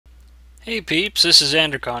Hey peeps, this is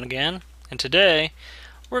Andercon again, and today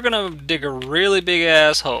we're gonna dig a really big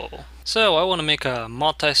ass hole. So I want to make a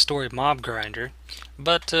multi-story mob grinder,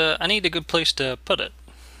 but I need a good place to put it.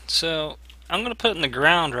 So I'm gonna put it in the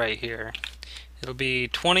ground right here. It'll be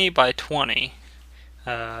 20 by 20,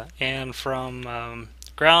 and from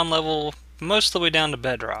ground level most of the way down to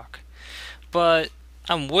bedrock. But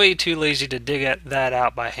I'm way too lazy to dig that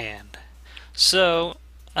out by hand. So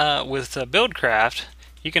with Buildcraft,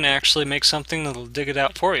 you can actually make something that'll dig it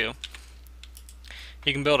out for you.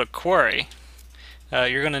 You can build a quarry.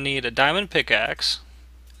 You're going to need a diamond pickaxe,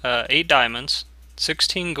 8 diamonds,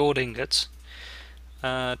 16 gold ingots,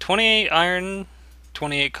 28 iron,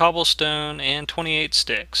 28 cobblestone, and 28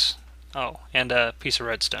 sticks. Oh, and a piece of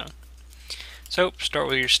redstone. So start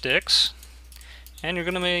with your sticks, and you're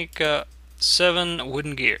going to make 7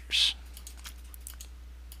 wooden gears.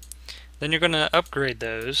 Then you're going to upgrade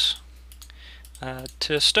those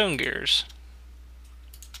to stone gears.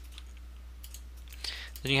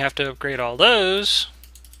 Then you have to upgrade all those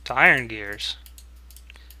to iron gears.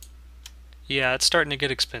 Yeah, it's starting to get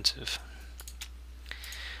expensive.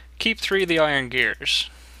 Keep 3 of the iron gears.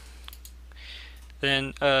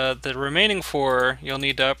 Then the remaining 4 you'll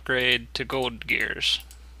need to upgrade to gold gears.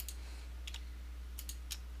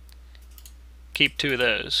 Keep 2 of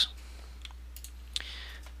those.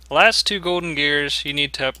 The last 2 golden gears you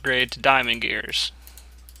need to upgrade to diamond gears.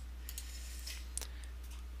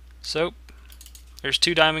 So there's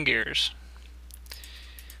 2 diamond gears.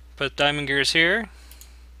 Put diamond gears here,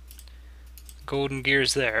 golden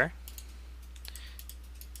gears there,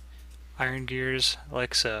 iron gears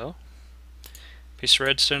like so, piece of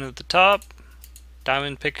redstone at the top,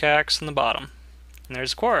 diamond pickaxe in the bottom, and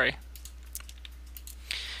there's the quarry.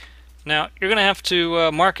 Now you're going to have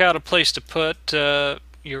to mark out a place to put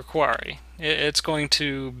your quarry. It's going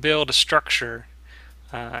to build a structure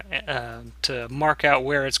to mark out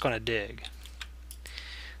where it's going to dig.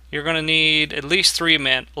 You're going to need at least 3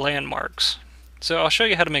 landmarks. So I'll show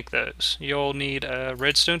you how to make those. You'll need a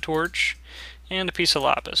redstone torch and a piece of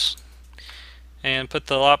lapis. And put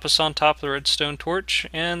the lapis on top of the redstone torch,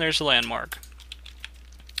 and there's a landmark.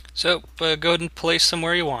 So go ahead and place them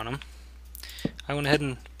where you want them. I went ahead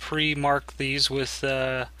and pre-mark these with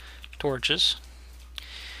torches.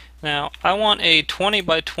 Now I want a 20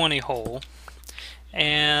 by 20 hole,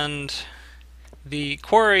 and the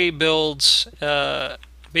quarry builds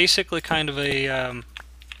basically kind of a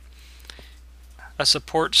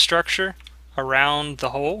support structure around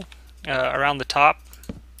the hole, around the top,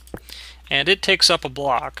 and it takes up a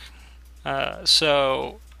block.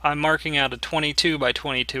 So I'm marking out a 22 by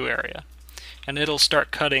 22 area, and it'll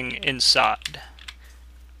start cutting inside.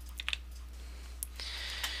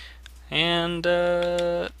 And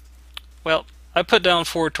well, I put down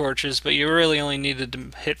 4 torches, but you really only needed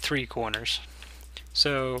to hit 3 corners.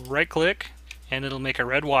 So right click, and it'll make a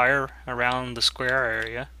red wire around the square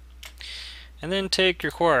area. And then take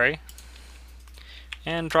your quarry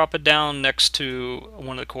and drop it down next to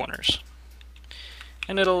one of the corners.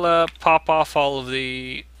 And it'll pop off all of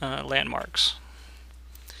the landmarks.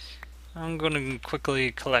 I'm going to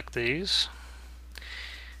quickly collect these.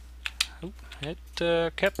 Oop, it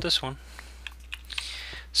kept this one.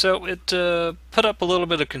 So it put up a little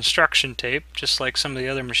bit of construction tape, just like some of the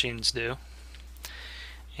other machines do.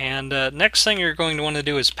 And next thing you're going to want to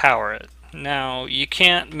do is power it. Now you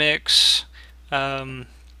can't mix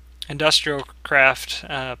industrial craft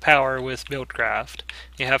power with Buildcraft.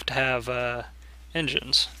 You have to have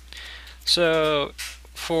engines. So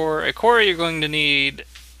for a quarry you're going to need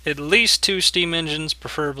at least 2 steam engines,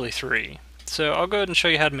 preferably 3. So I'll go ahead and show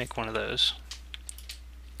you how to make one of those.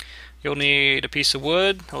 You'll need a piece of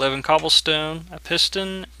wood, 11 cobblestone, a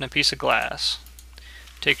piston, and a piece of glass.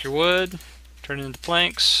 Take your wood, turn it into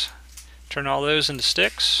planks, turn all those into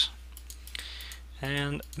sticks,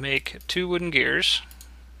 and make 2 wooden gears.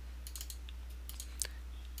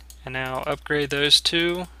 And now upgrade those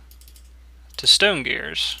 2 to stone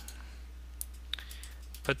gears.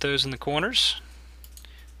 Put those in the corners,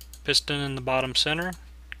 piston in the bottom center,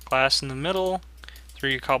 glass in the middle,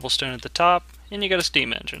 3 cobblestone at the top, and you got a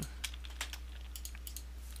steam engine.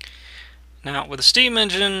 Now with a steam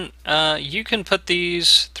engine, you can put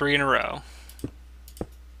these 3 in a row,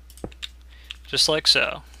 just like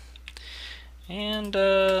so. And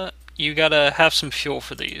you gotta have some fuel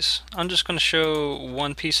for these. I'm just going to show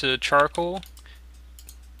 1 piece of charcoal,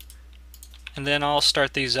 and then I'll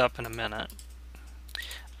start these up in a minute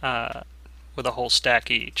with a whole stack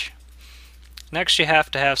each. Next you have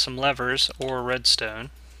to have some levers or redstone,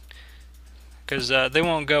 because they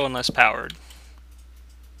won't go unless powered.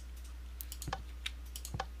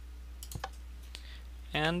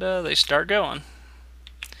 and they start going.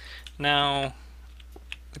 Now,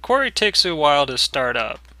 the quarry takes a while to start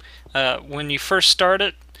up. When you first start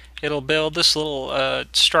it, it'll build this little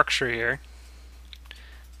structure here,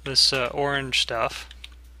 this orange stuff,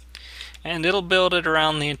 and it'll build it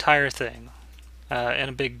around the entire thing in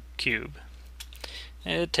a big cube.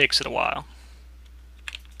 It takes it a while.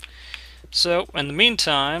 So, in the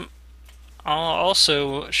meantime, I'll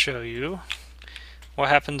also show you what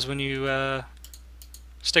happens when you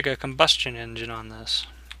stick a combustion engine on this.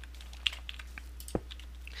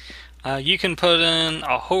 You can put in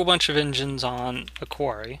a whole bunch of engines on a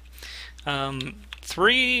quarry.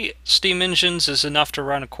 3 steam engines is enough to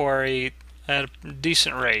run a quarry at a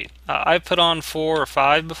decent rate. I've put on 4 or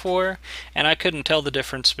 5 before, and I couldn't tell the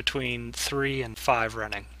difference between 3 and 5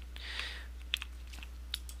 running.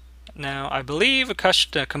 Now, I believe a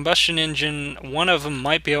combustion engine, one of them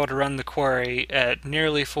might be able to run the quarry at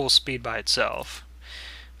nearly full speed by itself.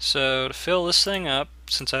 So to fill this thing up,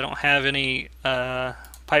 since I don't have any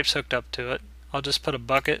pipes hooked up to it, I'll just put a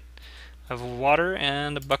bucket of water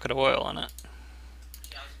and a bucket of oil in it.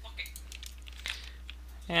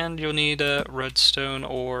 And you'll need a redstone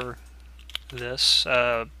or this,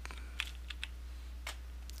 and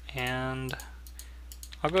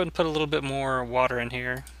I'll go ahead and put a little bit more water in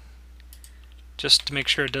here just to make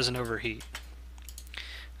sure it doesn't overheat.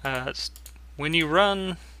 When you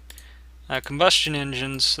run combustion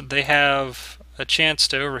engines, they have a chance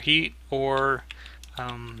to overheat or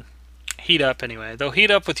heat up anyway. They'll heat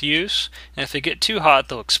up with use, and if they get too hot,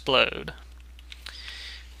 they'll explode.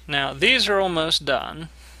 Now, these are almost done.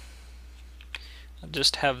 I'll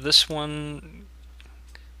just have this one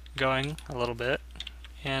going a little bit,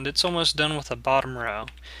 and it's almost done with the bottom row.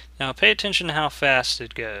 Now, pay attention to how fast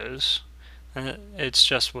it goes. It's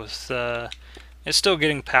just with it's still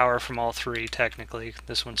getting power from all 3 technically.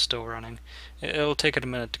 This one's still running. It'll take it a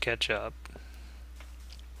minute to catch up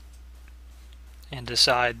and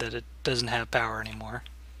decide that it doesn't have power anymore.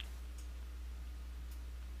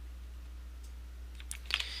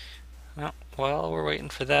 Well, while we're waiting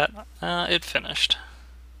for that, it finished.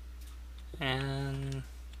 And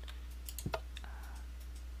I'll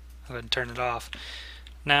go ahead and turn it off.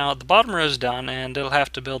 Now the bottom row is done, and it'll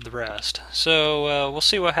have to build the rest. So we'll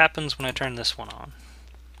see what happens when I turn this one on.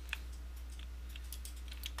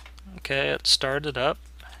 Okay, it started up,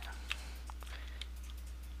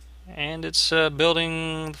 and it's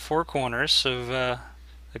building the 4 corners of the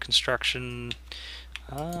construction.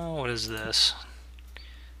 What is this?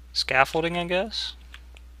 Scaffolding, I guess?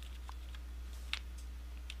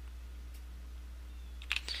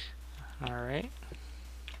 Alright.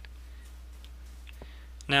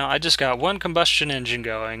 Now, I just got 1 combustion engine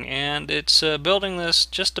going, and it's building this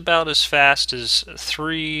just about as fast as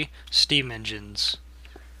 3 steam engines.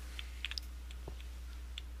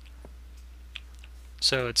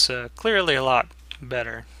 So it's clearly a lot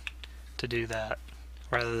better to do that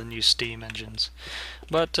rather than use steam engines.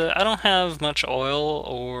 But I don't have much oil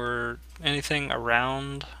or anything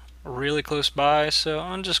around really close by, so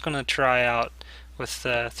I'm just going to try out with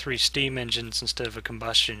 3 steam engines instead of a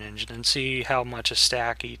combustion engine and see how much a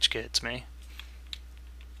stack each gets me.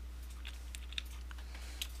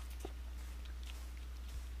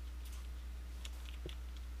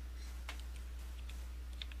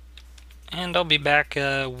 And I'll be back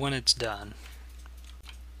when it's done.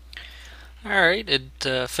 Alright,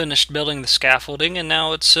 it finished building the scaffolding, and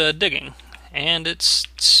now it's digging. And it's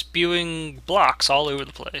spewing blocks all over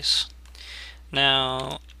the place.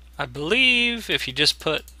 Now, I believe if you just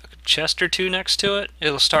put a chest or 2 next to it,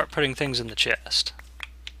 it'll start putting things in the chest.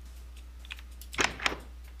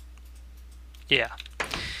 Yeah.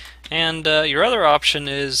 And your other option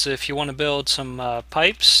is if you want to build some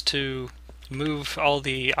pipes to move all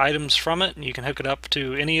the items from it, and you can hook it up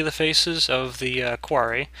to any of the faces of the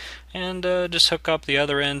quarry, and just hook up the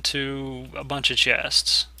other end to a bunch of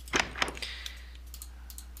chests.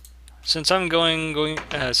 Since I'm going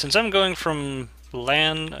from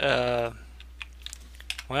land,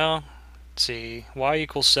 well, let's see, y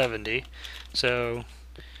equals 70, so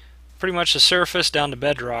pretty much the surface down to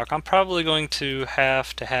bedrock, I'm probably going to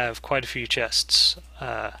have quite a few chests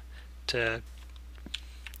to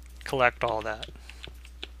collect all that.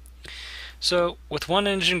 So with 1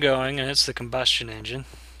 engine going, and it's the combustion engine,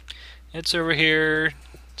 it's over here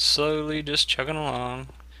slowly just chugging along,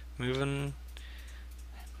 moving.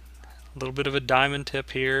 A little bit of a diamond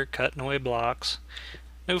tip here, cutting away blocks.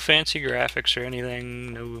 No fancy graphics or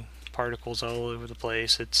anything, no particles all over the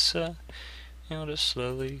place. It's just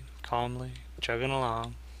slowly, calmly chugging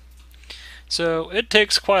along. So it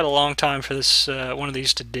takes quite a long time for this one of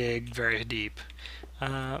these to dig very deep.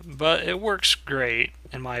 but it works great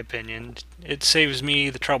in my opinion. It saves me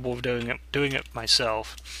the trouble of doing it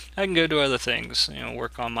myself. I can go do other things,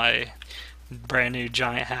 work on my brand new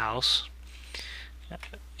giant house,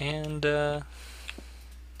 and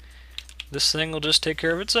this thing will just take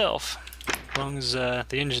care of itself as long as the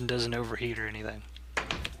engine doesn't overheat or anything.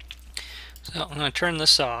 So I'm going to turn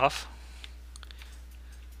this off,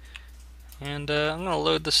 and I'm going to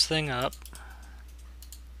load this thing up.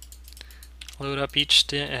 Load up each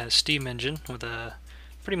steam engine with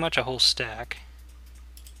pretty much a whole stack.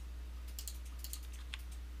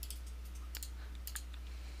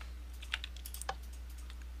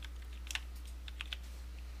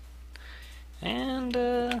 And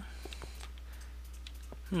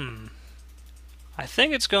I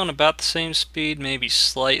think it's going about the same speed, maybe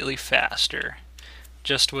slightly faster,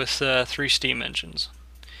 just with 3 steam engines.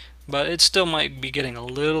 But it still might be getting a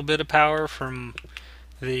little bit of power from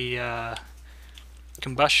the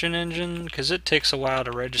combustion engine, because it takes a while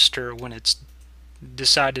to register when it's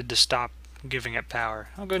decided to stop giving it power.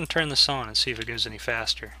 I'll go ahead and turn this on and see if it goes any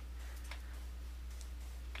faster.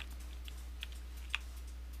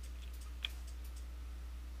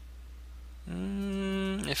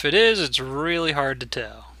 If it is, it's really hard to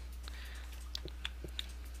tell.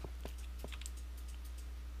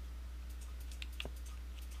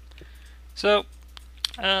 So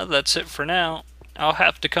that's it for now. I'll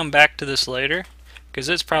have to come back to this later, because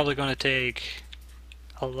it's probably going to take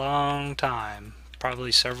a long time,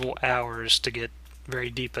 probably several hours to get very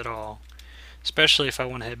deep at all. Especially if I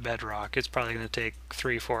want to hit bedrock, it's probably going to take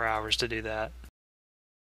 3-4 hours to do that.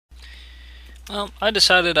 Well, I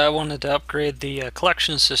decided I wanted to upgrade the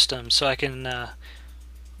collection system so I can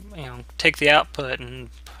take the output and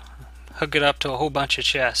hook it up to a whole bunch of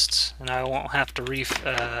chests, and I won't have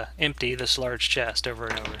to empty this large chest over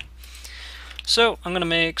and over. So I'm going to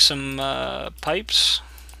make some pipes.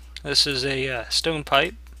 This is a stone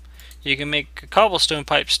pipe. You can make cobblestone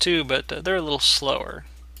pipes too, but they're a little slower.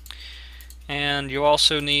 And you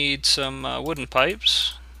also need some wooden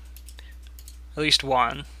pipes, at least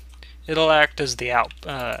one. It'll act as the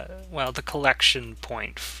the collection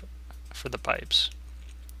point for the pipes.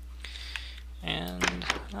 And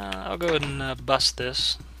I'll go ahead and bust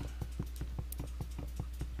this.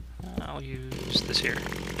 I'll use this here.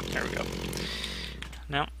 There we go.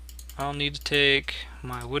 Now I'll need to take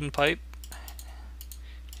my wooden pipe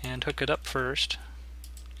and hook it up first,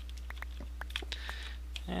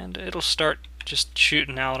 and it'll start just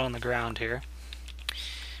shooting out on the ground here.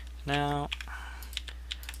 Now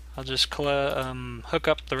I'll just hook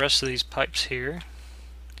up the rest of these pipes here,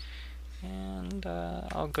 and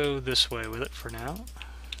I'll go this way with it for now.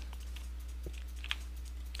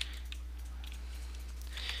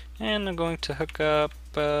 And I'm going to hook up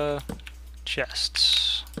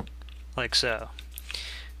chests like so.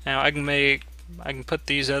 Now I can put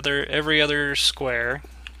these every other square,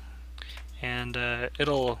 and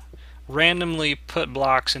it'll randomly put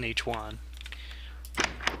blocks in each one,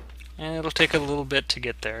 and it'll take a little bit to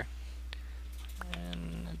get there.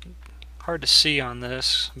 And hard to see on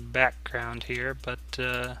this background here, but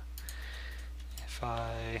if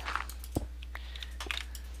I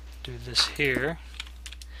do this here,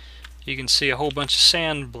 you can see a whole bunch of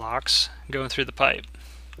sand blocks going through the pipe.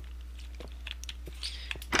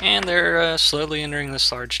 And they're slowly entering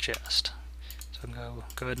this large chest. So I'm going to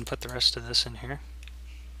go ahead and put the rest of this in here.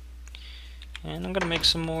 And I'm going to make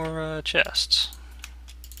some more chests.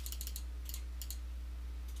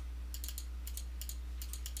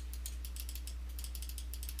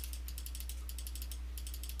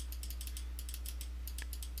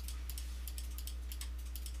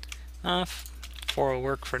 Four will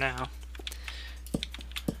work for now.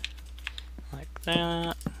 Like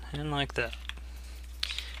that, and like that.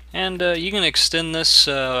 And you can extend this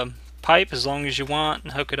pipe as long as you want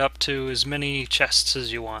and hook it up to as many chests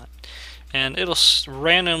as you want. And it'll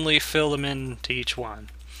randomly fill them into each one.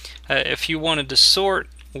 If you wanted to sort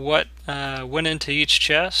what went into each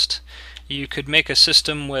chest, you could make a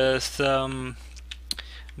system with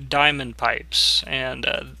diamond pipes,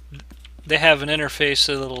 and they have an interface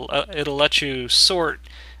it'll let you sort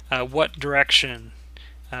what direction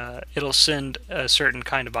it'll send a certain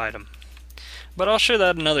kind of item. But I'll show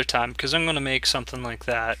that another time, because I'm going to make something like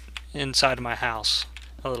that inside of my house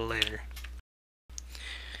a little later.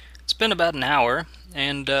 It's been about an hour,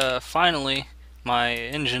 and finally my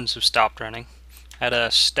engines have stopped running. I had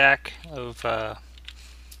a stack of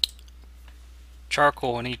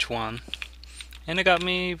charcoal in each one, and it got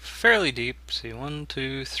me fairly deep. See, 1,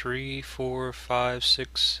 2, 3, 4, 5,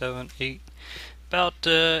 6, 7, 8, about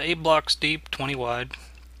 8 blocks deep, 20 wide.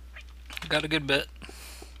 Got a good bit.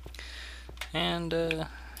 And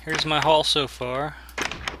here's my haul so far.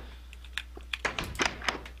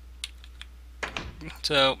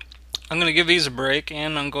 So I'm going to give these a break,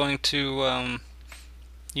 and I'm going to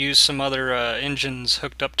use some other engines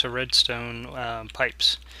hooked up to redstone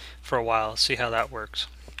pipes for a while, see how that works.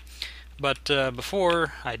 But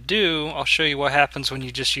before I do, I'll show you what happens when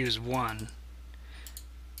you just use one.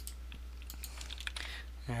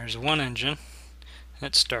 There's one engine.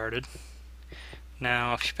 It started.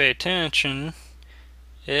 Now if you pay attention,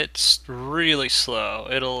 it's really slow.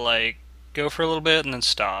 It'll like go for a little bit and then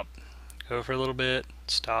stop. Go for a little bit,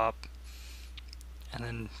 stop, and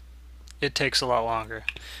then it takes a lot longer.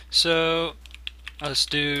 So let's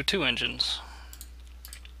do two engines.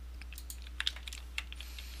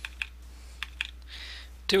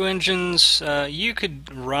 Two engines, you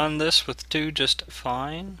could run this with two just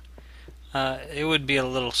fine. It would be a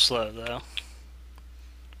little slow though.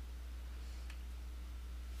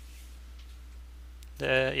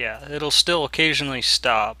 Yeah, it'll still occasionally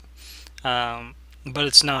stop, but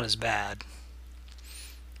it's not as bad.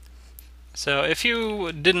 So if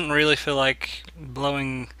you didn't really feel like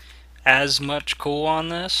blowing as much coal on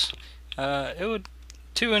this,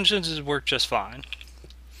 two engines would work just fine.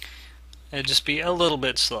 It'd just be a little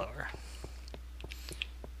bit slower.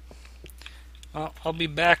 Well, I'll be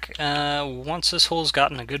back once this hole's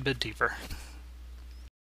gotten a good bit deeper.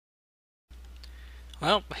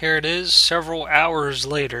 Well, here it is several hours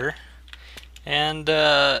later, and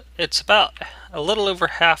it's about a little over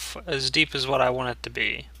half as deep as what I want it to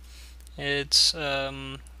be. It's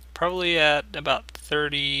probably at about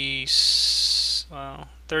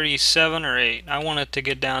 37 or 8. I want it to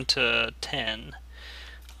get down to 10.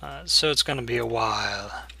 So it's going to be a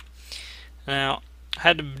while. Now, I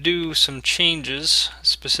had to do some changes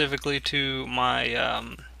specifically to my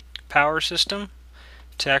power system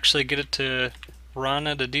to actually get it to run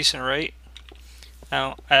at a decent rate.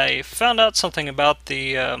 Now, I found out something about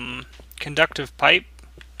the conductive pipe,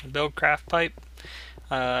 the Buildcraft pipe.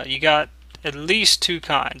 You got at least two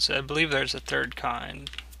kinds. I believe there's a third kind.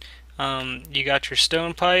 You got your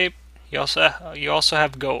stone pipe. You also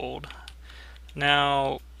have gold.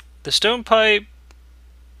 Now, the stone pipe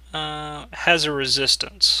has a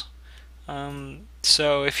resistance.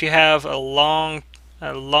 So if you have a long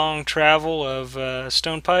travel of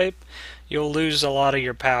stone pipe, you'll lose a lot of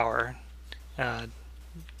your power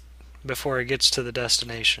before it gets to the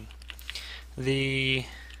destination. The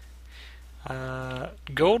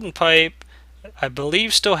golden pipe, I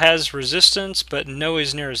believe, still has resistance, but nowhere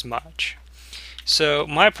near as much. So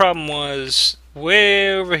my problem was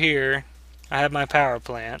way over here. I had my power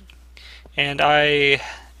plant, and I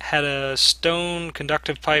had a stone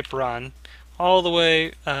conductive pipe run all the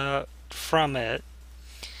way from it,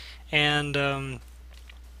 and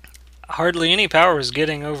hardly any power was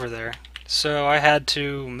getting over there. So I had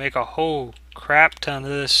to make a whole crap ton of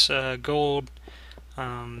this gold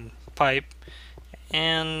pipe,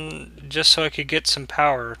 and just so I could get some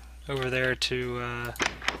power over there to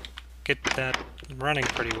get that running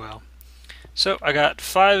pretty well. So I got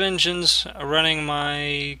 5 engines running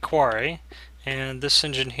my quarry, and this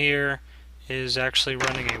engine here is actually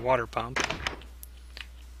running a water pump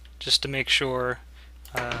just to make sure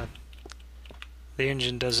the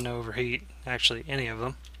engine doesn't overheat, actually any of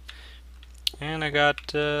them. And I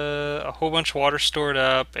got a whole bunch of water stored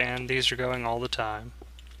up, and these are going all the time.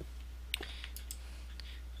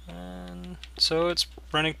 And so it's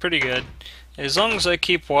running pretty good. As long as I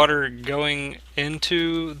keep water going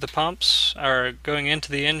into the pumps, or going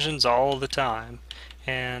into the engines all the time,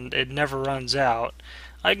 and it never runs out,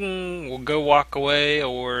 I can go walk away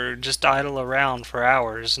or just idle around for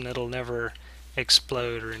hours and it'll never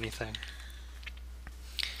explode or anything.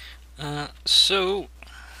 So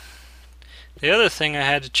the other thing I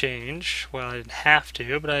had to change, well, I didn't have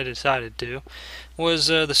to, but I decided to, was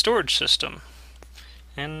the storage system.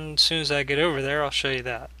 And as soon as I get over there, I'll show you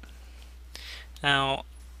that. Now,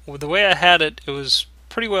 with the way I had it, it was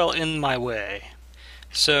pretty well in my way.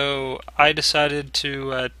 So I decided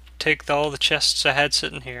to take all the chests I had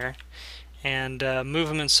sitting here and move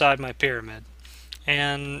them inside my pyramid.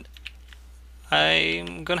 And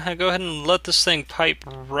I'm going to go ahead and let this thing pipe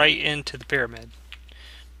right into the pyramid.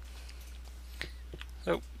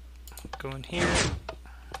 So, go in here.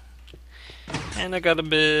 And I got a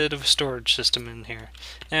bit of a storage system in here.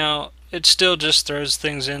 Now, it still just throws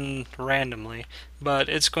things in randomly, but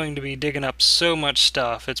it's going to be digging up so much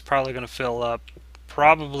stuff, it's probably going to fill up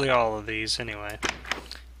probably all of these anyway.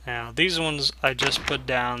 Now, these ones I just put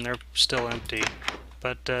down, they're still empty.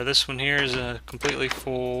 But this one here is completely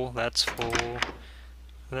full, that's full,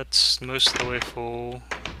 that's most of the way full,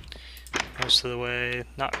 most of the way,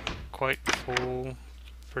 not quite full.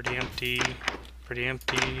 Pretty empty. Pretty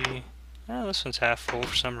empty. Oh, this one's half full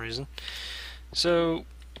for some reason. So,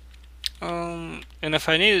 and if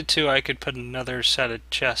I needed to, I could put another set of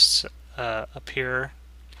chests up here.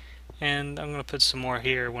 And I'm going to put some more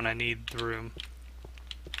here when I need the room.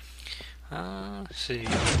 Let's see.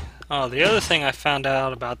 Oh, the other thing I found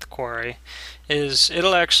out about the quarry is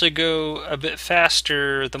it'll actually go a bit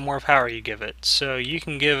faster the more power you give it. So you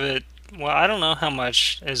can give it, well, I don't know how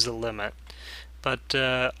much is the limit, but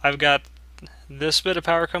I've got this bit of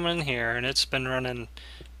power coming in here, and it's been running,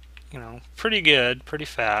 you know, pretty good, pretty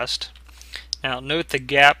fast. Now note the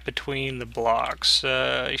gap between the blocks.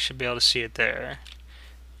 You should be able to see it there.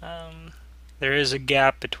 There is a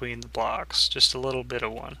gap between the blocks, just a little bit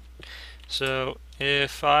of one. So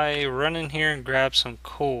if I run in here and grab some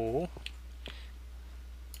coal,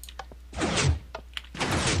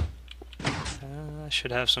 I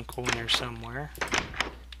should have some coal in here somewhere.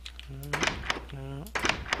 No.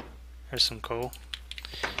 There's some coal.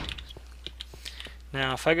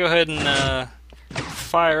 Now if I go ahead and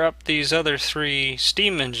fire up these other 3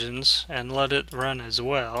 steam engines and let it run as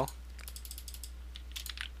well,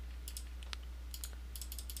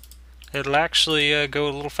 it'll actually go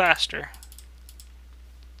a little faster.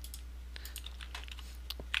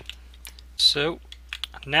 So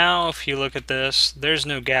now if you look at this, there's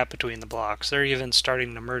no gap between the blocks. They're even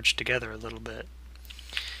starting to merge together a little bit.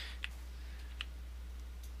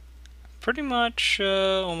 Pretty much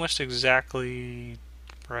almost exactly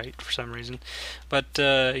right for some reason. But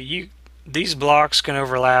these blocks can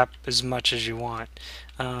overlap as much as you want.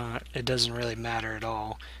 It doesn't really matter at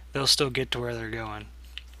all. They'll still get to where they're going.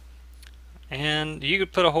 And you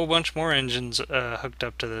could put a whole bunch more engines hooked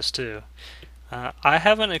up to this too. I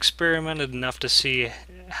haven't experimented enough to see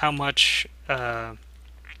how much, how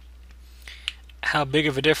big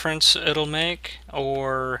of a difference it'll make,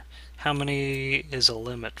 or how many is a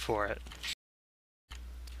limit for it.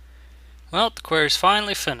 Well, the quarry's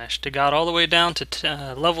finally finished. It got all the way down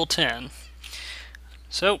to level 10.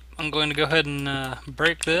 So I'm going to go ahead and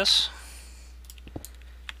break this.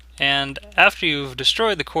 And after you've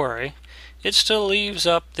destroyed the quarry, it still leaves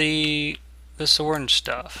up this orange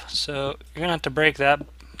stuff. So you're gonna have to break that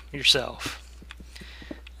yourself.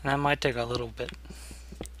 And that might take a little bit.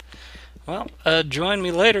 Well, join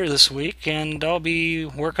me later this week and I'll be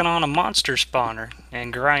working on a monster spawner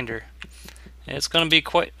and grinder. It's gonna be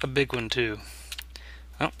quite a big one too.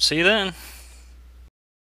 Well, see you then.